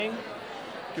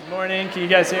Good morning. Can you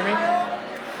guys hear me? Go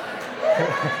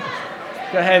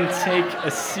ahead and take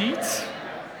a seat.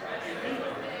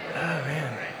 Oh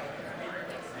man.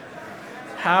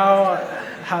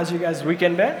 How's you guys'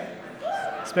 weekend been?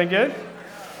 It's been good?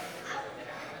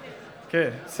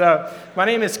 Good. So my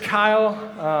name is Kyle.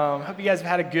 Hope you guys have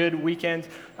had a good weekend.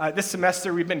 This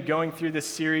semester we've been going through this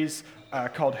series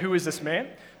called Who is This Man?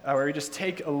 Where we just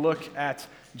take a look at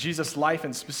Jesus' life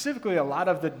and specifically a lot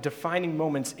of the defining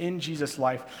moments in Jesus'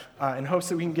 life in hopes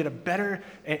that we can get a better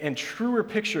and truer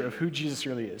picture of who Jesus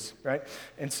really is, right?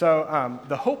 And so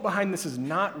the hope behind this is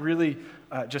not really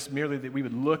just merely that we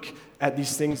would look at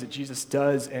these things that Jesus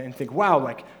does and think, wow,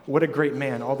 like, what a great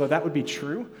man, although that would be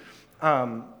true.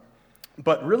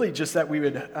 But really just that we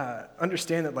would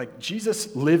understand that like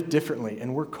Jesus lived differently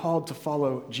and we're called to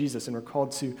follow Jesus and we're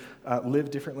called to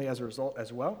live differently as a result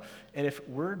as well. And if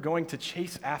we're going to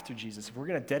chase after Jesus, if we're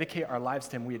going to dedicate our lives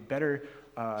to him, we had better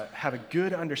have a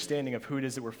good understanding of who it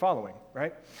is that we're following,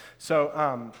 right?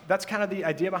 So that's kind of the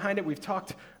idea behind it. We've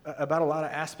talked about a lot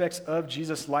of aspects of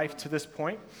Jesus' life to this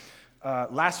point.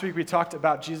 Last week we talked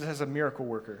about Jesus as a miracle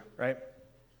worker, right?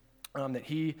 That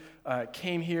he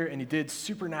came here and he did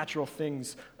supernatural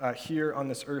things here on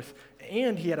this earth,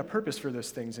 and he had a purpose for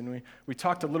those things. And we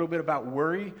talked a little bit about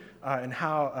worry and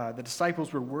how the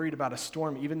disciples were worried about a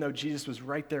storm, even though Jesus was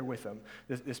right there with them,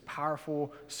 this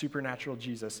powerful, supernatural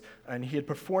Jesus. And he had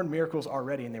performed miracles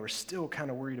already, and they were still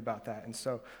kind of worried about that. And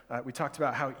so we talked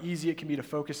about how easy it can be to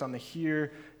focus on the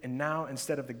here and now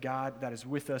instead of the God that is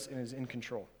with us and is in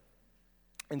control.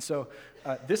 And so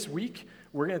this week,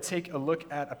 we're going to take a look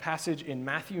at a passage in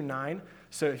Matthew 9.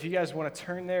 So if you guys want to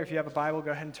turn there, if you have a Bible,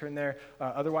 go ahead and turn there.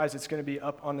 Otherwise, it's going to be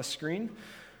up on the screen.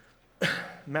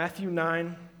 Matthew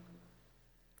 9,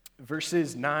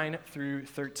 verses 9 through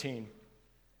 13.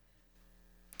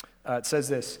 It says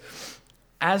this: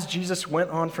 As Jesus went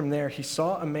on from there, he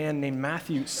saw a man named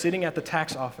Matthew sitting at the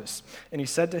tax office, and he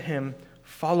said to him,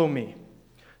 "Follow me."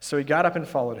 So he got up and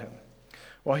followed him.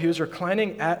 While he was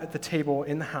reclining at the table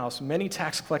in the house, many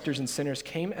tax collectors and sinners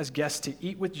came as guests to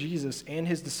eat with Jesus and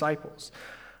his disciples.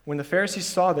 When the Pharisees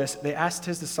saw this, they asked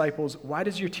his disciples, "Why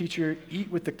does your teacher eat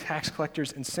with the tax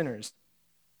collectors and sinners?"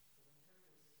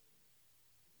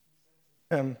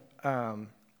 When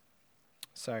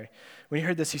he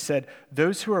heard this, he said,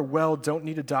 "Those who are well don't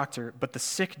need a doctor, but the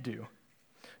sick do.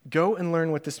 Go and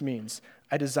learn what this means.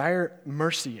 I desire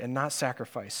mercy and not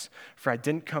sacrifice, for I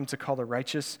didn't come to call the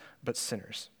righteous, but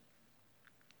sinners."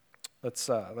 Let's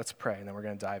pray, and then we're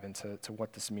going to dive into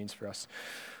what this means for us.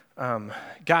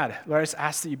 God, Lord, I just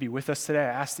ask that you be with us today.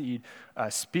 I ask that you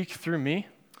speak through me.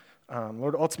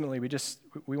 Lord, ultimately,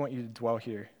 we want you to dwell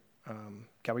here.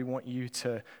 God, we want you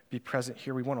to be present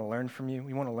here. We want to learn from you.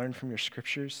 We want to learn from your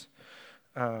scriptures.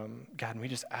 God, and we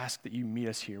just ask that you meet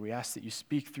us here. We ask that you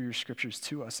speak through your scriptures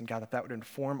to us, and God, that would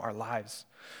inform our lives.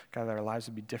 God, that our lives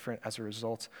would be different as a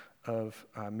result of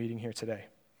meeting here today.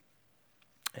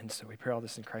 And so we pray all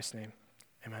this in Christ's name.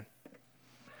 Amen.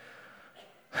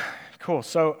 Cool.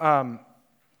 So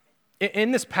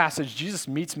in this passage, Jesus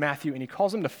meets Matthew, and he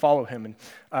calls him to follow him.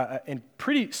 And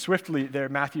pretty swiftly there,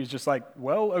 Matthew is just like,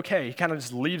 well, okay. He kind of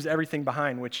just leaves everything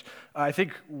behind, which I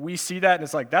think we see that, and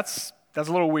it's like, that's a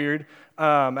little weird.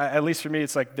 At least for me,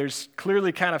 it's like there's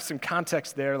clearly kind of some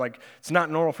context there. Like it's not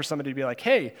normal for somebody to be like,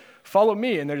 "Hey, follow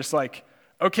me," and they're just like,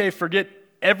 "Okay, forget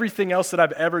everything else that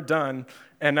I've ever done,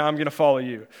 and now I'm going to follow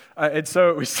you." And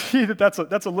so we see that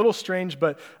that's a little strange,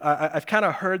 but I've kind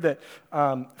of heard that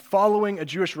following a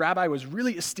Jewish rabbi was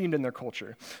really esteemed in their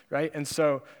culture, right? And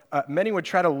so many would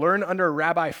try to learn under a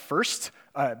rabbi first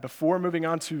before moving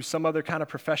on to some other kind of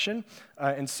profession.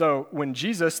 And so when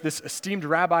Jesus, this esteemed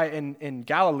rabbi in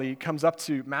Galilee, comes up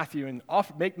to Matthew and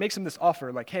makes him this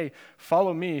offer, like, "Hey,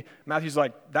 follow me," Matthew's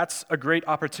like, "That's a great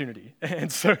opportunity."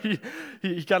 And so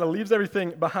he kind of leaves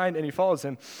everything behind and he follows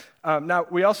him. Now,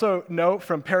 we also know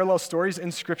from parallel stories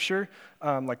in Scripture,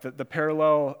 like the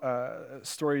parallel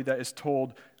story that is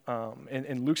told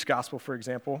in Luke's gospel, for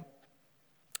example,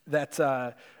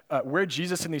 that where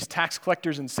Jesus and these tax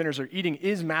collectors and sinners are eating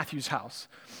is Matthew's house,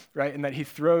 right? And that he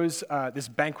throws this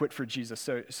banquet for Jesus.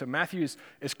 So Matthew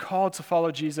is called to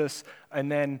follow Jesus,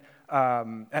 and then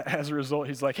as a result,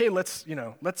 he's like, "Hey, let's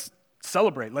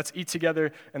celebrate, let's eat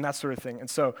together," and that sort of thing. And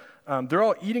so they're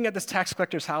all eating at this tax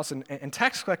collector's house, and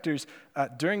tax collectors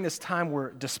during this time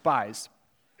were despised.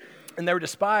 And they were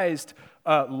despised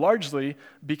largely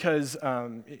because,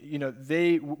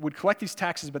 they would collect these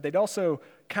taxes, but they'd also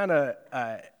kind of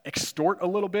extort a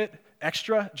little bit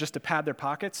extra just to pad their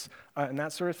pockets and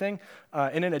that sort of thing.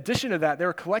 And in addition to that, they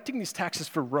were collecting these taxes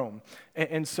for Rome.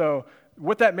 And so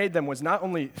what that made them was not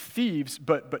only thieves,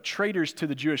 but traitors to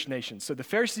the Jewish nation. So the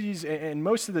Pharisees and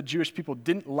most of the Jewish people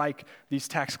didn't like these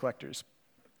tax collectors.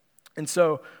 And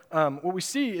so what we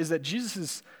see is that Jesus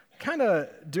is kind of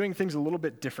doing things a little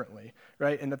bit differently,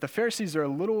 right? And that the Pharisees are a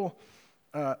little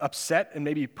upset and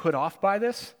maybe put off by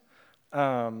this.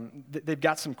 They've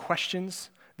got some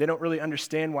questions. They don't really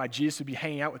understand why Jesus would be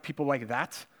hanging out with people like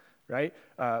that, right?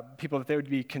 People that they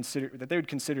would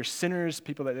consider sinners,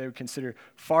 people that they would consider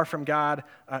far from God,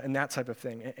 and that type of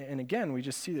thing. And again, we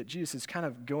just see that Jesus is kind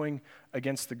of going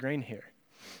against the grain here,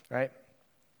 right?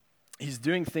 He's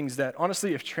doing things that,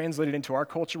 honestly, if translated into our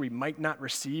culture, we might not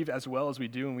receive as well as we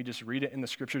do when we just read it in the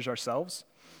scriptures ourselves.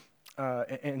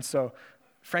 And so,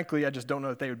 frankly, I just don't know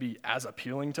that they would be as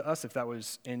appealing to us if that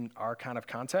was in our kind of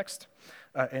context.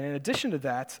 And in addition to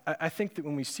that, I think that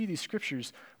when we see these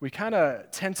scriptures, we kind of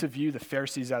tend to view the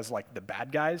Pharisees as like the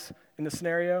bad guys in the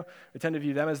scenario. We tend to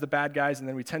view them as the bad guys, and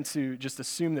then we tend to just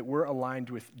assume that we're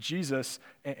aligned with Jesus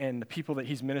and the people that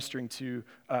he's ministering to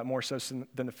more so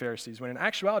than the Pharisees. When in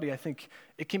actuality, I think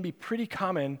it can be pretty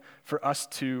common for us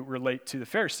to relate to the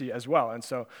Pharisee as well. And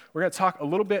so we're going to talk a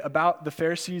little bit about the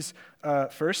Pharisees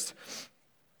first.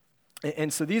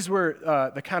 And so these were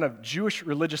the kind of Jewish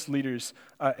religious leaders.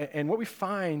 And what we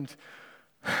find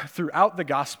throughout the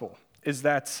gospel is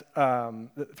that,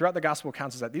 throughout the gospel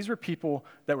accounts is that these were people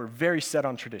that were very set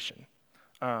on tradition,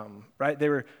 right? They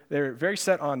were very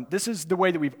set on, this is the way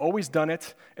that we've always done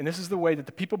it, and this is the way that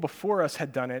the people before us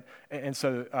had done it, and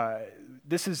so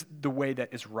this is the way that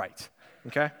is right,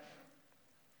 okay?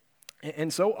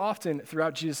 And so often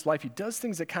throughout Jesus' life, he does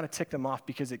things that kind of tick them off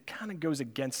because it kind of goes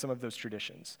against some of those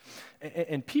traditions.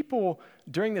 And people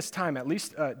during this time, at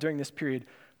least during this period,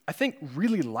 I think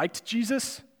really liked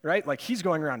Jesus, right? Like he's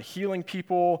going around healing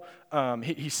people.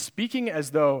 He's speaking as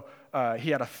though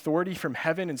he had authority from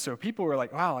heaven. And so people were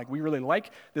like, wow, like we really like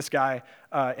this guy.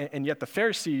 And yet the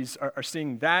Pharisees are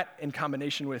seeing that in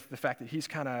combination with the fact that he's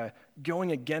kind of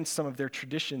going against some of their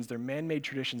traditions, their man-made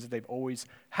traditions that they've always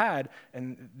had,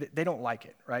 and they don't like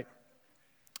it, right?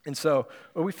 And so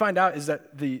what we find out is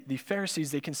that the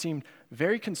Pharisees, they can seem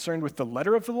very concerned with the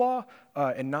letter of the law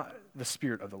and not the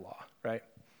spirit of the law, right?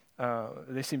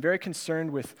 They seem very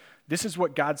concerned with this is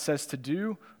what God says to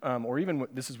do, or even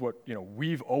this is what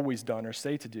we've always done or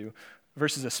say to do,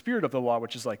 versus a spirit of the law,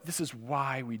 which is like this is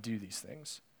why we do these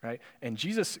things, right? And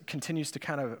Jesus continues to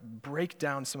kind of break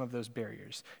down some of those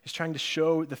barriers. He's trying to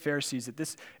show the Pharisees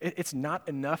that it's not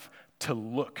enough to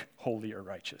look holy or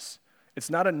righteous. It's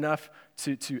not enough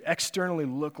to externally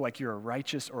look like you're a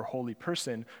righteous or holy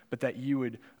person, but that you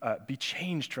would be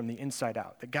changed from the inside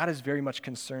out. That God is very much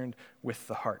concerned with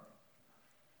the heart.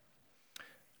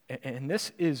 And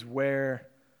this is where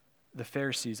the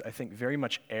Pharisees, I think, very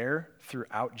much err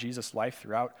throughout Jesus' life,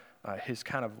 throughout his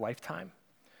kind of lifetime.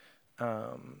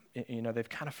 They've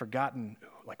kind of forgotten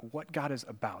like what God is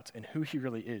about and who he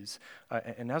really is.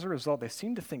 And as a result, they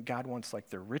seem to think God wants like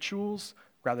their rituals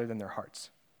rather than their hearts.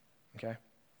 Okay?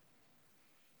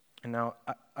 And now,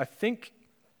 I think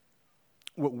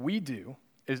what we do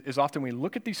is often we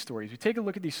look at these stories, we take a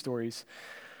look at these stories,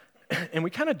 and we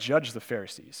kind of judge the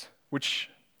Pharisees, which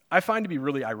I find to be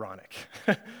really ironic,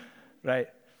 right?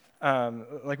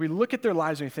 Like we look at their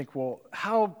lives and we think, well,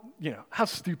 how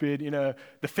stupid,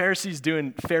 the Pharisees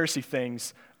doing Pharisee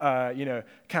things, kind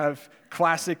of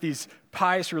classic, these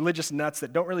pious religious nuts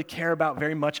that don't really care about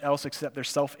very much else except their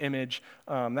self-image,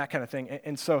 that kind of thing.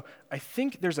 And so I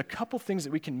think there's a couple things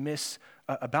that we can miss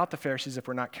about the Pharisees if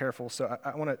we're not careful. So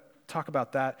I want to talk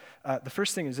about that. The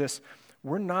first thing is this: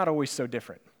 we're not always so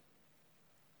different.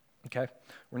 Okay?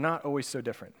 We're not always so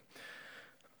different.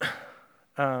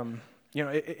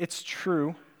 It's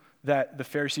true that the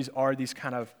Pharisees are these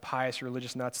kind of pious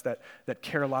religious nuts that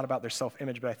care a lot about their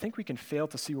self-image, but I think we can fail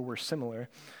to see where we're similar.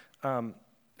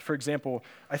 For example,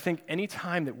 I think any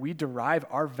time that we derive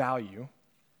our value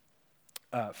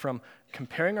from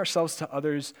comparing ourselves to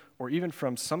others or even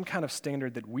from some kind of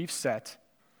standard that we've set,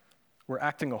 we're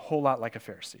acting a whole lot like a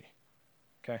Pharisee,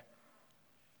 okay?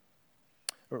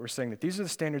 We're saying that these are the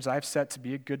standards I've set to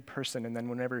be a good person, and then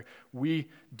whenever we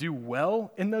do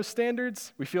well in those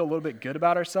standards, we feel a little bit good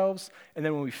about ourselves, and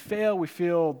then when we fail, we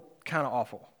feel kind of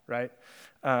awful, right?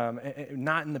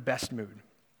 Not in the best mood.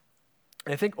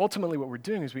 And I think ultimately what we're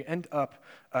doing is we end up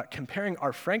comparing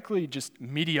our frankly just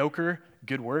mediocre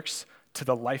good works to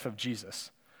the life of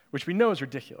Jesus, which we know is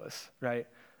ridiculous, right?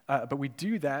 But we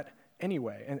do that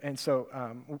anyway. And so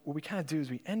what we kind of do is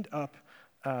we end up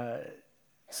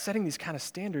setting these kind of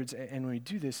standards, and when we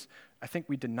do this, I think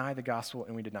we deny the gospel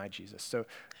and we deny Jesus. So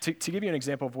to give you an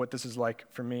example of what this is like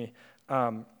for me,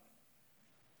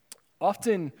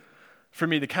 often for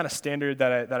me, the kind of standard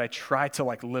that I try to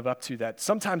like live up to, that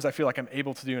sometimes I feel like I'm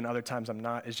able to do and other times I'm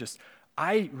not, is just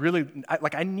I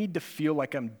need to feel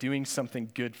like I'm doing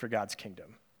something good for God's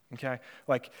kingdom. Okay,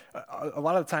 like a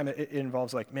lot of the time it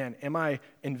involves like, man, am I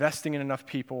investing in enough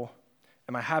people?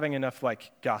 Am I having enough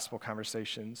like gospel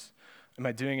conversations? Am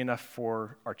I doing enough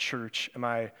for our church? Am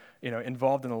I,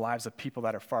 involved in the lives of people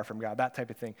that are far from God? That type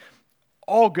of thing.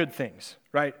 All good things,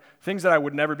 right? Things that I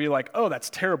would never be like, oh, that's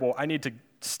terrible. I need to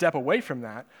step away from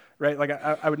that, right? Like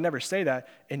I would never say that.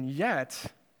 And yet,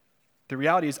 the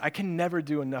reality is I can never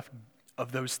do enough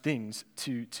of those things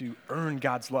to earn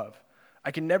God's love. I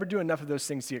can never do enough of those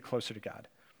things to get closer to God,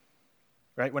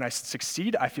 right? When I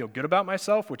succeed, I feel good about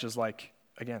myself, which is like,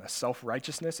 again, a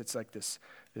self-righteousness. It's like this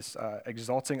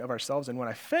exalting of ourselves. And when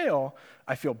I fail,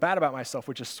 I feel bad about myself,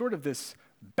 which is sort of this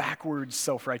backwards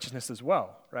self-righteousness as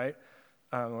well, right?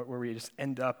 Where we just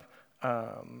end up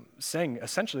saying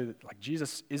essentially that like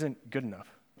Jesus isn't good enough,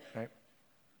 right?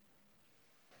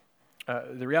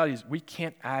 The reality is we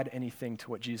can't add anything to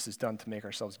what Jesus has done to make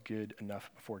ourselves good enough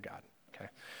before God, okay?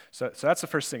 So that's the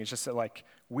first thing. It's just that like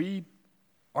we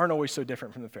aren't always so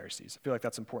different from the Pharisees. I feel like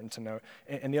that's important to note.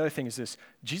 And the other thing is this: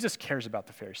 Jesus cares about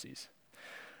the Pharisees.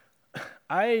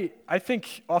 I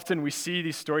think often we see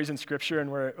these stories in Scripture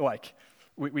and we're like,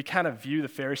 we kind of view the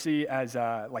Pharisee as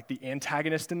like the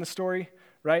antagonist in the story,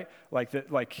 right?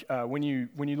 When you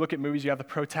look at movies, you have the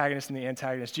protagonist and the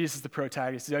antagonist. Jesus is the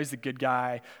protagonist; he's always the good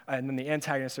guy, and then the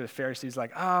antagonist or the Pharisees,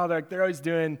 like, oh, they're always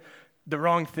doing the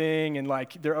wrong thing, and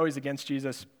like they're always against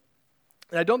Jesus.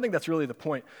 And I don't think that's really the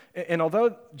point. And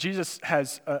although Jesus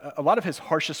has a lot of his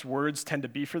harshest words tend to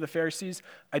be for the Pharisees,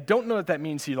 I don't know that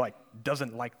means he like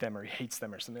doesn't like them or he hates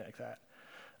them or something like that.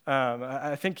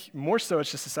 I think more so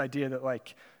it's just this idea that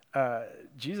like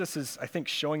Jesus is, I think,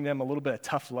 showing them a little bit of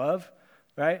tough love,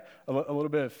 right? A little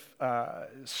bit of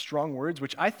strong words,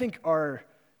 which I think are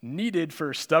needed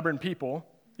for stubborn people.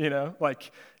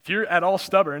 Like if you're at all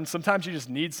stubborn, sometimes you just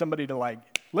need somebody to like,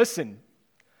 listen,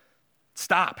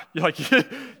 stop. You're like,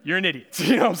 you're an idiot.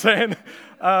 You know what I'm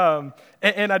saying?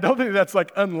 And I don't think that's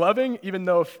like unloving, even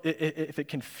though if it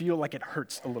can feel like it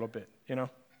hurts a little bit,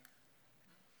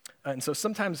 And so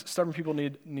sometimes stubborn people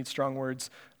need strong words.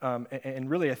 And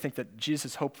really, I think that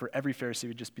Jesus' hope for every Pharisee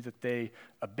would just be that they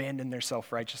abandon their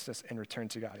self-righteousness and return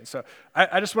to God. And so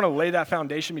I just want to lay that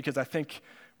foundation, because I think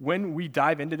when we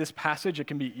dive into this passage, it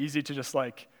can be easy to just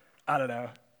like, I don't know,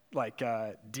 like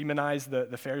demonize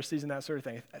the Pharisees and that sort of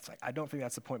thing. It's like, I don't think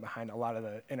that's the point behind a lot of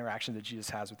the interaction that Jesus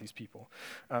has with these people.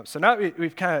 So now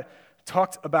we've kind of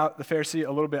talked about the Pharisee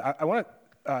a little bit. I want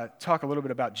to talk a little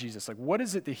bit about Jesus. Like, what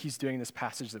is it that he's doing in this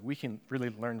passage that we can really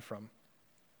learn from?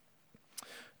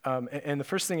 And the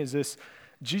first thing is this: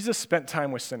 Jesus spent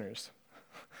time with sinners.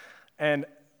 And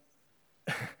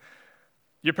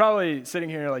you're probably sitting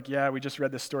here like, yeah, we just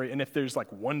read this story, and if there's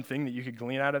like one thing that you could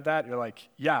glean out of that, you're like,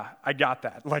 yeah, I got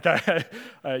that. Like,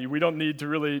 we don't need to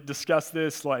really discuss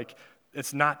this. Like,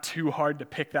 it's not too hard to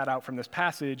pick that out from this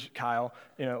passage, Kyle.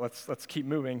 Let's keep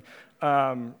moving.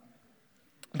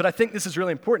 But I think this is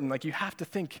really important. Like, you have to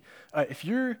think, if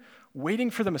you're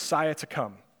waiting for the Messiah to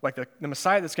come, like the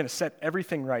Messiah that's going to set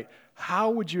everything right,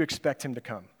 how would you expect him to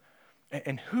come?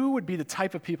 And who would be the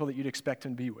type of people that you'd expect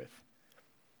him to be with?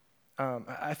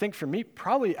 I think for me,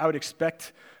 probably I would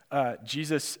expect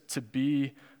Jesus to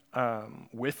be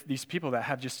with these people that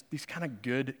have just these kind of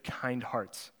good, kind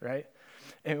hearts, right?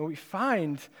 And what we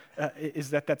find is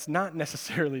that that's not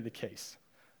necessarily the case.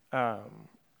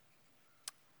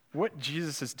 What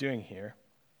Jesus is doing here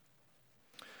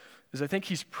is I think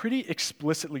he's pretty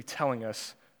explicitly telling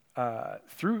us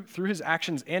through his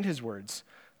actions and his words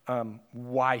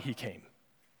why he came,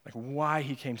 like why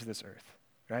he came to this earth,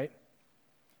 right?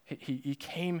 He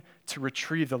came to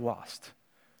retrieve the lost.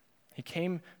 He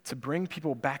came to bring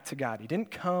people back to God. He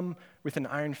didn't come with an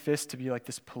iron fist to be like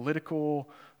this political,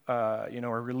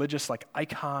 or religious like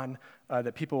icon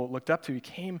that people looked up to. He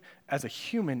came as a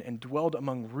human and dwelled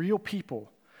among real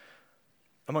people,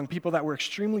 among people that were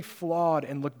extremely flawed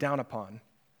and looked down upon.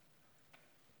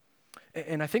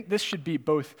 And I think this should be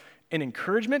both an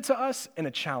encouragement to us and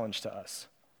a challenge to us,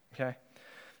 okay?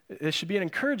 It should be an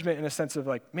encouragement in a sense of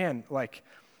like, man, like,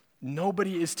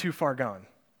 nobody is too far gone,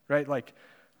 right? Like,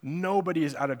 nobody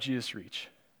is out of Jesus' reach.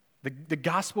 The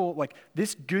gospel, like,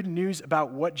 this good news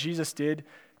about what Jesus did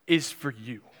is for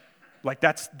you. Like,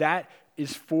 that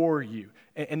is for you.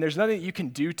 And there's nothing that you can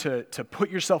do to put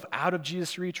yourself out of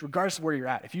Jesus' reach, regardless of where you're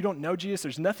at. If you don't know Jesus,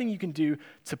 there's nothing you can do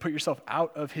to put yourself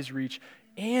out of his reach.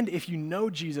 And if you know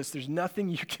Jesus, there's nothing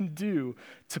you can do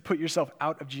to put yourself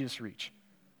out of Jesus' reach.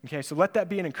 Okay, so let that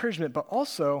be an encouragement, but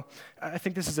also I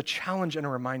think this is a challenge and a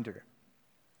reminder.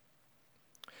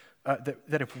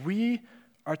 that if we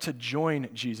are to join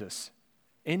Jesus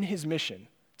in his mission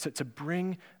to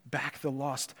bring back the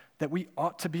lost, that we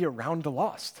ought to be around the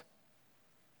lost.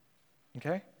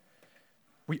 Okay?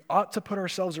 We ought to put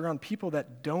ourselves around people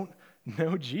that don't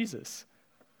know Jesus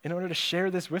in order to share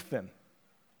this with them.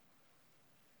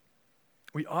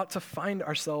 We ought to find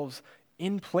ourselves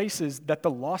in places that the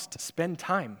lost spend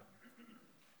time.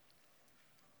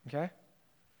 Okay?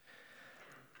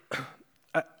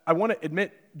 I want to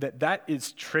admit that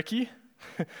is tricky.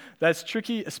 That's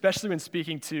tricky, especially when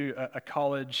speaking to a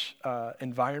college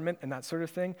environment and that sort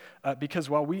of thing, because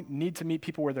while we need to meet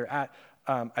people where they're at,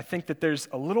 I think that there's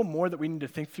a little more that we need to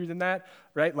think through than that,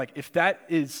 right? Like if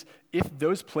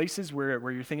those places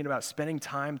where you're thinking about spending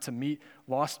time to meet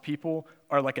lost people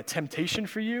are like a temptation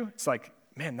for you, it's like,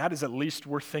 man, that is at least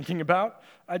worth thinking about,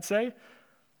 I'd say.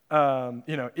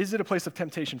 Is it a place of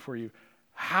temptation for you?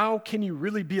 How can you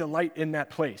really be a light in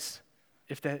that place?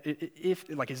 Is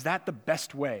that the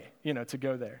best way, to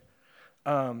go there?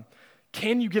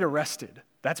 Can you get arrested?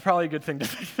 That's probably a good thing to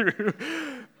think through,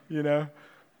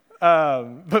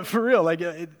 But for real,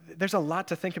 there's a lot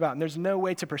to think about, and there's no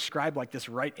way to prescribe this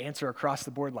right answer across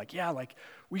the board.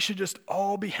 We should just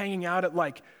all be hanging out at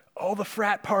all the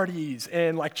frat parties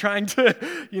and trying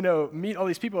to, meet all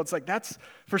these people. It's that's,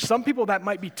 for some people that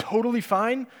might be totally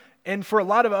fine. And for a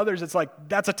lot of others, it's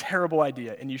that's a terrible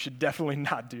idea, and you should definitely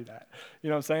not do that. You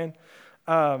know what I'm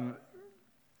saying?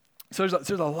 So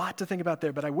there's a lot to think about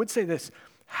there, but I would say this.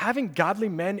 Having godly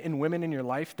men and women in your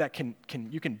life that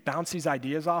you can bounce these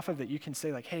ideas off of, that you can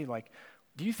say hey,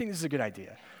 do you think this is a good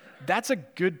idea? That's a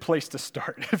good place to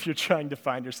start if you're trying to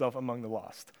find yourself among the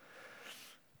lost.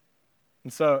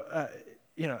 And so,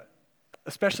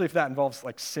 especially if that involves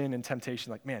sin and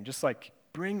temptation, just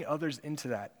bring others into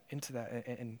that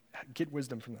and get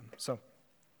wisdom from them. So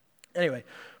anyway,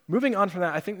 moving on from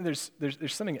that, I think there's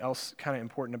something else kind of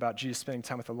important about Jesus spending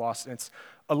time with the lost, and it's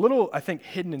a little, I think,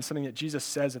 hidden in something that Jesus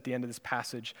says at the end of this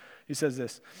passage. He says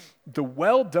this: the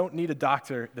well don't need a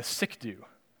doctor, the sick do,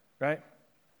 right?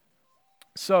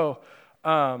 So,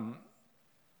 I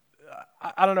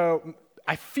don't know,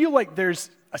 I feel like there's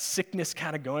a sickness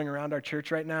kind of going around our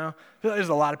church right now. I feel like there's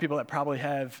a lot of people that probably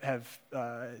have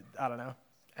I don't know,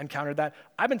 encountered that.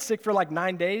 I've been sick for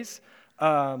 9 days.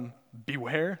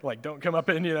 Beware, don't come up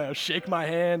and, shake my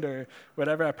hand or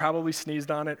whatever. I probably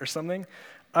sneezed on it or something.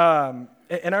 And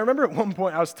I remember at one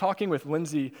point I was talking with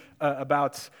Lindsay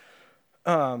about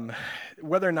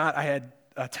whether or not I had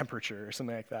a temperature or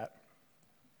something like that.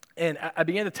 And I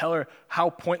began to tell her how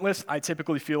pointless I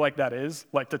typically feel like that is,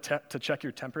 to check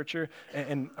your temperature.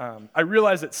 And I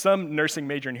realize that some nursing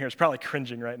major in here is probably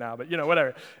cringing right now, but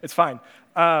whatever, it's fine.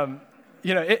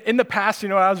 In the past,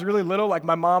 I was really little,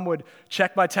 my mom would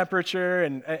check my temperature,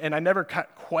 and I never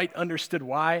quite understood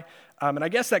why. And I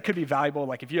guess that could be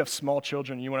valuable, if you have small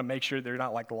children, you want to make sure they're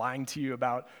not, lying to you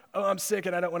about, oh, I'm sick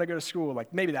and I don't want to go to school.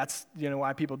 Maybe that's,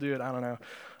 why people do it, I don't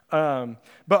know.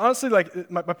 But honestly,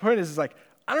 my point is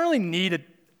I don't really need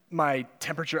my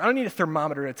temperature. I don't need a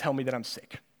thermometer to tell me that I'm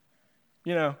sick.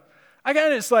 I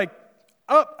kind of just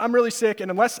oh, I'm really sick, and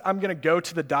unless I'm going to go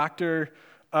to the doctor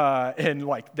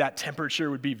and that temperature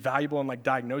would be valuable in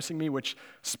diagnosing me, which,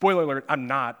 spoiler alert, I'm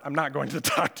not. I'm not going to the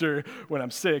doctor when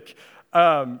I'm sick.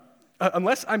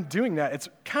 Unless I'm doing that, it's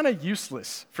kind of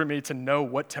useless for me to know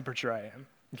what temperature I am,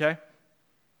 okay?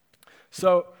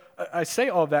 So I say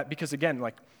all of that because, again,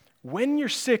 when you're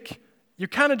sick, you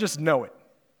kind of just know it.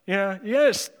 You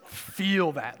just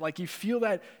feel that. You feel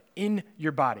that in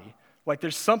your body.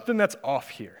 There's something that's off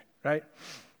here, right?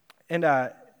 And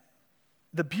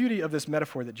the beauty of this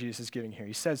metaphor that Jesus is giving here,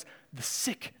 he says, the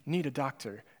sick need a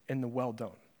doctor and the well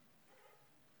don't.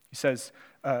 He says,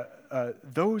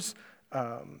 those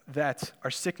that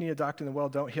are sick need a doctor and the well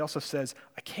don't. He also says,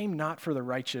 I came not for the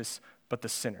righteous, but the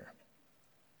sinner.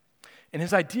 And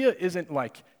his idea isn't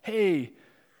hey,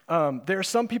 there are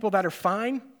some people that are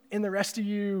fine, and the rest of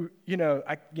you,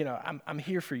 I'm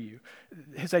here for you.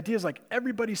 His idea is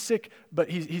everybody's sick, but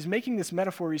he's making this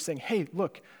metaphor where he's saying, hey,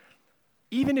 look,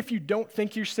 even if you don't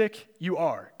think you're sick, you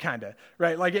are, kind of,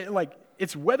 right?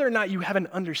 It's whether or not you have an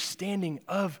understanding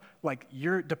of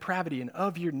your depravity and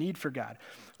of your need for God.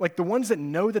 The ones that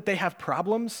know that they have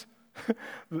problems,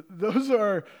 those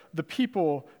are the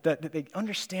people that they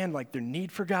understand their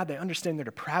need for God, they understand their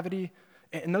depravity,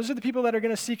 and those are the people that are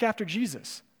going to seek after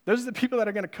Jesus. Those are the people that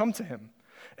are going to come to him.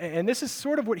 And this is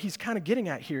sort of what he's kind of getting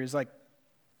at here is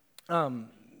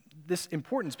this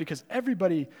importance, because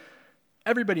everybody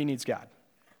needs God.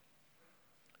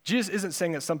 Jesus isn't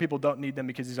saying that some people don't need them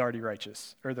because he's already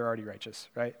righteous, or they're already righteous,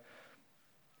 right?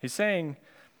 He's saying,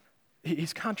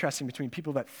 he's contrasting between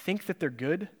people that think that they're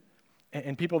good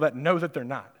and people that know that they're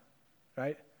not,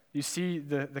 right? You see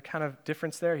the kind of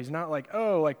difference there? He's not like,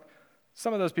 oh, like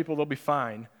some of those people, they'll be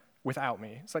fine without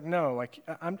me. It's like, no, like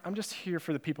I'm just here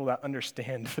for the people that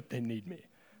understand that they need me.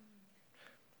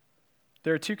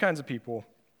 There are two kinds of people.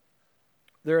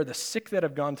 There are the sick that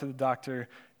have gone to the doctor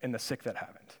and the sick that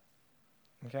haven't,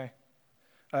 okay?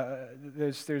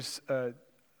 There's a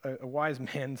wise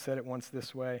man said it once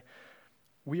this way: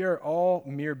 we are all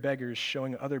mere beggars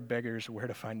showing other beggars where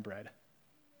to find bread.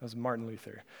 That was Martin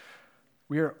Luther.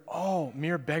 We are all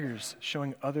mere beggars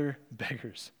showing other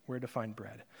beggars where to find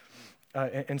bread.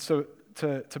 And so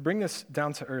to bring this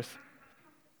down to earth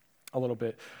a little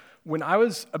bit, when I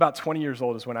was about 20 years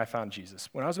old is when I found Jesus.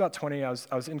 When I was about 20, I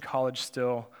was in college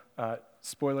still.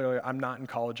 Spoiler alert, I'm not in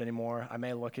college anymore. I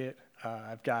may look it.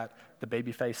 I've got the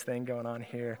baby face thing going on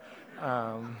here.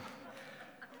 I'm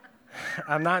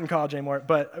not in college anymore,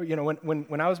 but you know,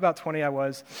 when I was about 20, I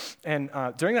was, and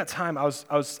during that time, I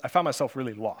found myself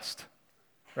really lost,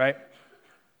 right?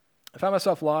 I found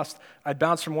myself lost. I'd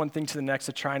bounce from one thing to the next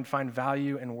to try and find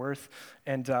value and worth,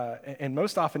 and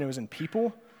most often it was in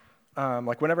people.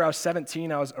 Like whenever I was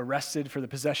 17, I was arrested for the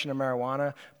possession of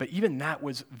marijuana, but even that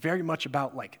was very much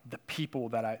about like the people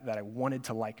that I wanted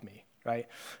to like me, right?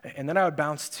 And then I would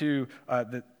bounce to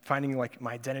finding like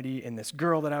my identity in this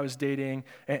girl that I was dating,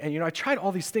 and you know, I tried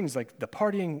all these things like the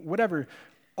partying, whatever,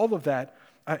 all of that,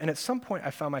 and at some point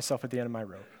I found myself at the end of my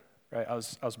rope, right? I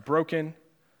was broken,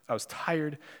 I was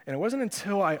tired, and it wasn't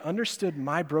until I understood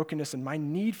my brokenness and my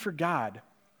need for God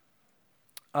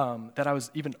that I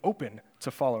was even open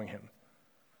to following him.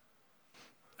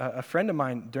 A friend of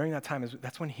mine during that time,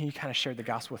 that's when he kind of shared the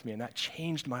gospel with me, and that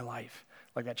changed my life.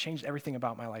 Like that changed everything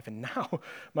about my life. And now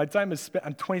my time is spent,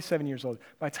 I'm 27 years old,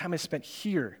 my time is spent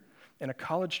here in a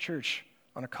college church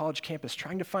on a college campus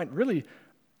trying to find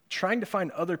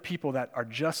other people that are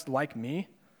just like me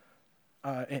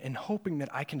and hoping that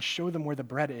I can show them where the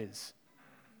bread is,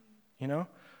 you know?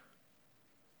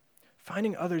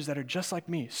 Finding others that are just like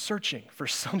me, searching for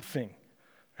something,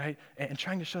 right? And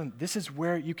trying to show them this is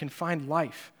where you can find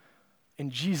life in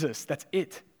Jesus. That's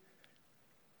it.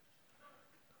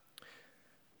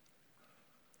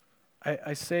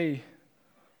 I say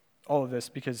all of this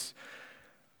because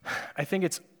I think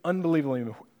it's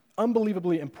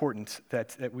unbelievably important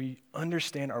that we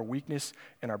understand our weakness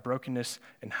and our brokenness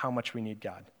and how much we need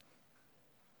God.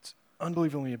 It's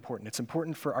unbelievably important. It's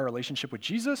important for our relationship with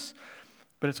Jesus,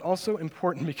 but it's also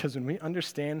important because when we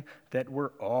understand that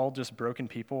we're all just broken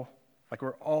people, like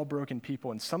we're all broken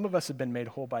people, and some of us have been made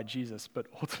whole by Jesus, but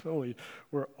ultimately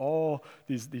we're all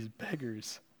these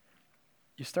beggars.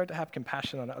 You start to have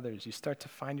compassion on others. You start to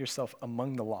find yourself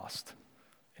among the lost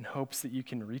in hopes that you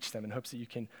can reach them, in hopes that you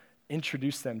can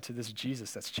introduce them to this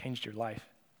Jesus that's changed your life.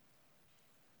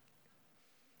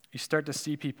 You start to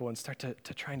see people and start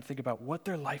to try and think about what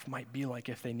their life might be like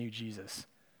if they knew Jesus.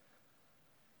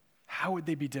 How would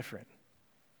they be different?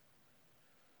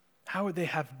 How would they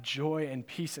have joy and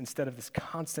peace instead of this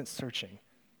constant searching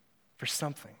for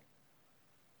something?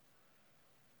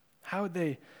 How would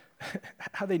they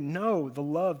know the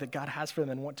love that God has for them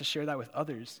and want to share that with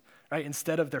others, right?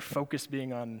 Instead of their focus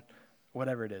being on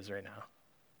whatever it is right now,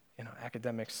 you know,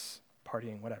 academics,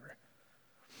 partying, whatever.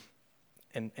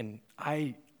 And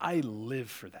I live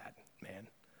for that, man.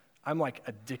 I'm like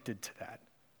addicted to that.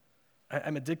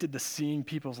 I'm addicted to seeing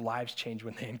people's lives change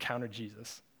when they encounter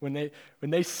Jesus. When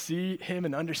they see him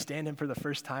and understand him for the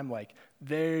first time, like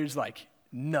there's like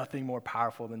nothing more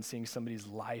powerful than seeing somebody's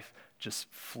life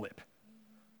just flip.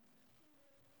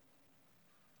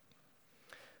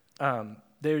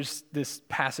 There's this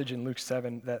passage in Luke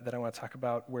 7 that I want to talk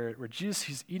about where Jesus,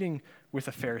 he's eating with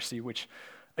a Pharisee, which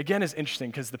again is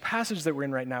interesting because the passage that we're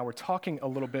in right now, we're talking a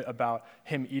little bit about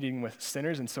him eating with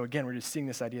sinners. And so again, we're just seeing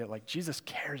this idea that like Jesus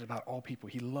cares about all people.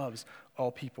 He loves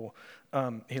all people.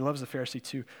 He loves the Pharisee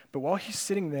too. But while he's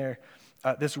sitting there,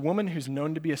 this woman who's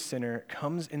known to be a sinner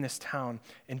comes in this town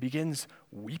and begins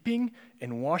weeping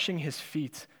and washing his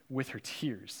feet with her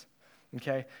tears.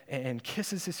 Okay, and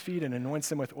kisses his feet and anoints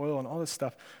them with oil and all this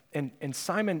stuff. And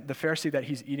Simon, the Pharisee that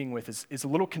he's eating with, is a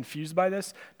little confused by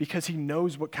this because he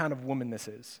knows what kind of woman this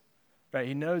is, right?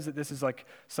 He knows that this is like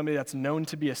somebody that's known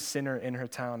to be a sinner in her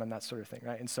town and that sort of thing,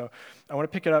 right? And so I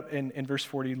want to pick it up in verse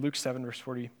 40, Luke 7, verse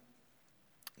 40. It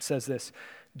says this: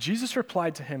 Jesus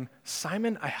replied to him,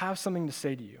 "Simon, I have something to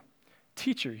say to you."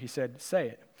 "Teacher," he said, "say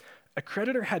it." "A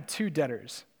creditor had two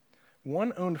debtors.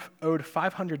 One owed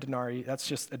 500 denarii, that's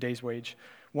just a day's wage.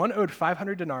 One owed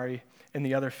 500 denarii and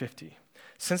the other 50.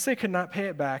 Since they could not pay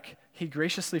it back, he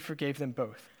graciously forgave them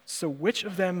both. So which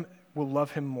of them will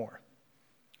love him more?"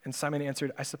 And Simon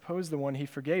answered, "I suppose the one he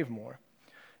forgave more."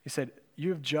 He said, You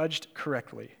have judged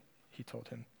correctly," he told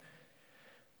him.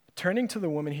 Turning to the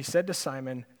woman, he said to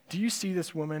Simon, "Do you see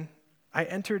this woman? I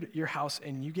entered your house,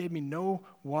 and you gave me no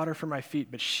water for my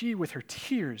feet, but she, with her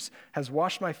tears, has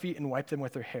washed my feet and wiped them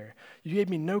with her hair. You gave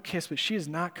me no kiss, but she has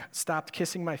not stopped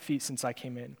kissing my feet since I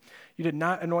came in. You did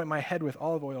not anoint my head with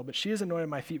olive oil, but she has anointed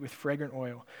my feet with fragrant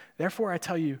oil. Therefore, I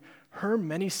tell you, her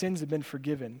many sins have been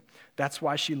forgiven. That's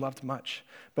why she loved much.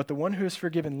 But the one who is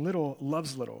forgiven little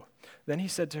loves little." Then he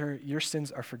said to her, "Your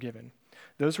sins are forgiven."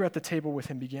 Those who were at the table with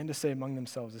him began to say among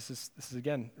themselves, this is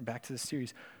again, back to this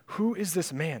series, "Who is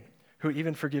this man who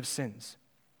even forgives sins?"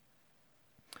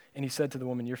 And he said to the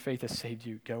woman, "Your faith has saved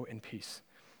you. Go in peace."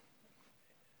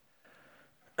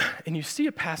 And you see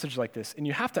a passage like this, and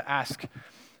you have to ask,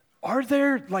 are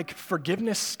there like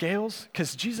forgiveness scales?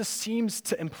 Because Jesus seems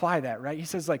to imply that, right? He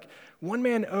says like one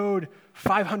man owed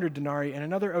 500 denarii and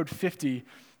another owed 50.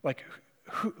 Like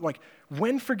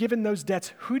when forgiven those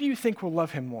debts, who do you think will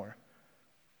love him more?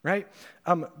 Right?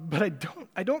 But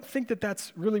I don't think that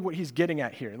that's really what he's getting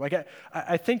at here. Like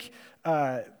I think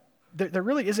there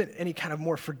really isn't any kind of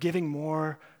more forgiving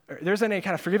more, or there isn't any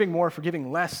kind of forgiving more,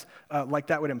 forgiving less, like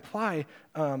that would imply,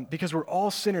 because we're all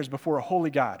sinners before a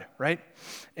holy God, right?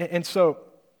 And so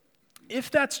if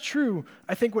that's true,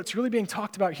 I think what's really being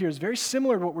talked about here is very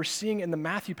similar to what we're seeing in the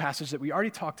Matthew passage that we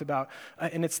already talked about,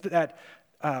 and it's that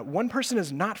one person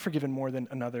is not forgiven more than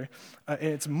another, and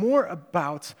it's more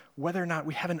about whether or not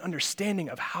we have an understanding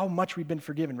of how much we've been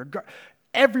forgiven.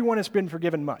 Everyone has been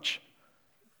forgiven much.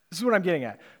 This is what I'm getting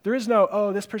at. There is no,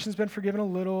 oh, this person's been forgiven a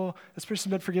little, this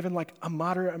person's been forgiven like a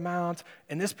moderate amount,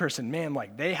 and this person, man,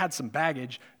 like they had some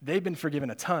baggage, they've been forgiven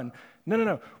a ton.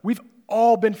 No. We've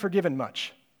all been forgiven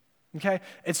much, okay?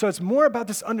 And so it's more about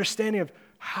this understanding of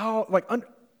how,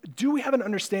 do we have an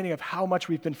understanding of how much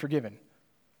we've been forgiven?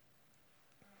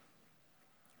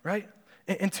 Right?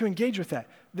 And to engage with that,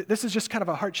 this is just kind of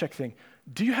a heart check thing.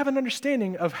 Do you have an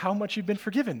understanding of how much you've been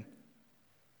forgiven?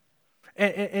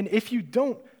 And if you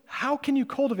don't, how can you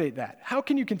cultivate that? How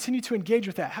can you continue to engage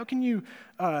with that? How can you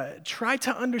try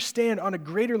to understand on a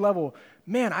greater level,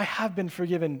 man, I have been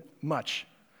forgiven much?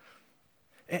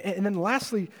 And then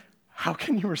lastly, how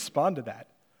can you respond to that?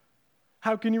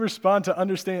 How can you respond to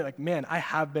understanding, like, man, I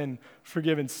have been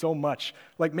forgiven so much?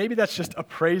 Like, maybe that's just a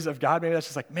praise of God. Maybe that's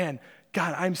just like, man,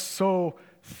 God, I'm so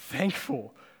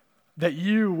thankful that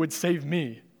you would save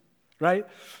me, right?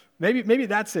 Maybe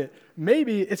that's it.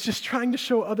 Maybe it's just trying to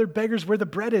show other beggars where the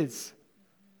bread is.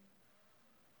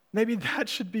 Maybe that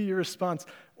should be your response.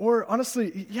 Or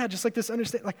honestly, yeah, just like this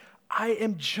understand, like, I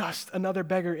am just another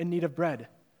beggar in need of bread.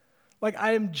 Like,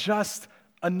 I am just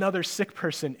another sick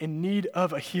person in need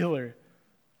of a healer.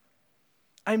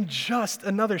 I'm just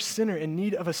another sinner in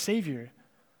need of a Savior.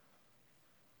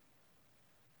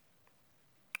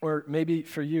 Or maybe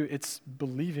for you, it's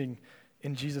believing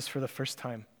in Jesus for the first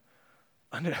time.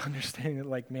 Understanding that,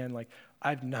 like, man, like,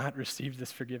 I've not received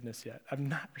this forgiveness yet. I've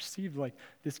not received, like,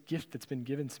 this gift that's been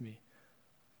given to me.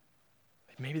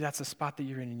 Like, maybe that's a spot that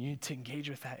you're in, and you need to engage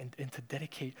with that and to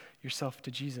dedicate yourself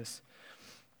to Jesus.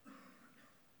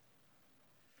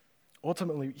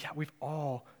 Ultimately, yeah, we've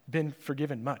all been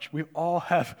forgiven much. We all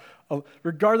have,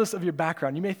 regardless of your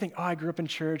background. You may think, oh, I grew up in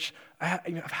church.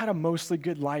 I've had a mostly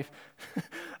good life.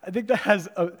 I think that has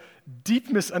a deep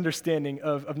misunderstanding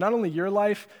of not only your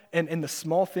life and the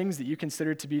small things that you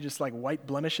consider to be just like white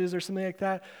blemishes or something like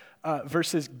that,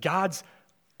 versus God's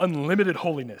unlimited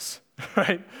holiness,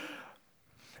 right?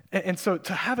 And so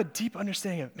to have a deep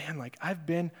understanding of, man, like, I've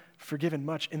been forgiven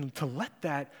much, and to let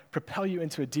that propel you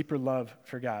into a deeper love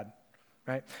for God.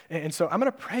 Right? And so I'm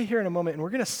going to pray here in a moment, and we're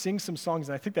going to sing some songs,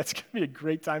 and I think that's going to be a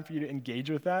great time for you to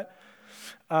engage with that.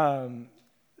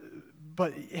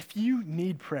 But if you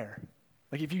need prayer,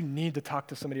 like if you need to talk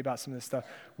to somebody about some of this stuff,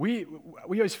 we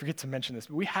always forget to mention this,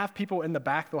 but we have people in the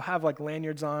back. They'll have like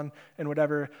lanyards on and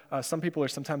whatever. Some people are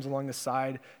sometimes along the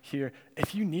side here.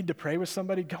 If you need to pray with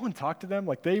somebody, go and talk to them.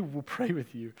 Like, they will pray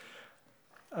with you.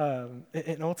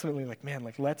 And ultimately, like, man,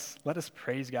 like, let us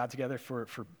praise God together for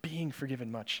being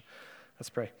forgiven much. Let's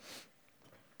pray.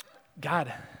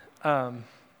 God,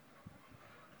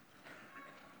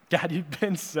 you've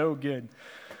been so good.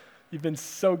 You've been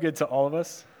so good to all of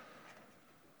us.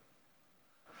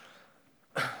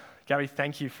 God, we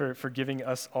thank you for giving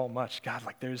us all much. God,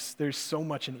 like, there's so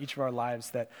much in each of our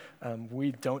lives that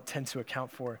we don't tend to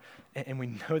account for, and we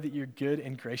know that you're good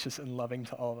and gracious and loving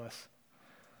to all of us.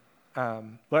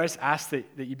 Lord, I just ask that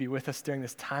you'd be with us during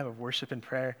this time of worship and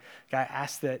prayer. God, I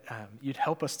ask that you'd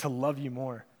help us to love you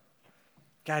more.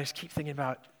 God, I just keep thinking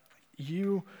about,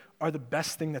 you are the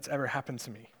best thing that's ever happened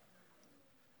to me.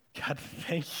 God,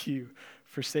 thank you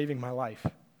for saving my life.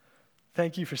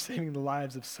 Thank you for saving the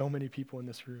lives of so many people in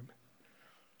this room.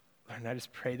 Lord, and I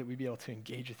just pray that we'd be able to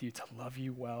engage with you, to love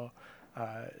you well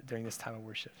during this time of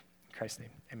worship. In Christ's name,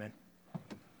 amen.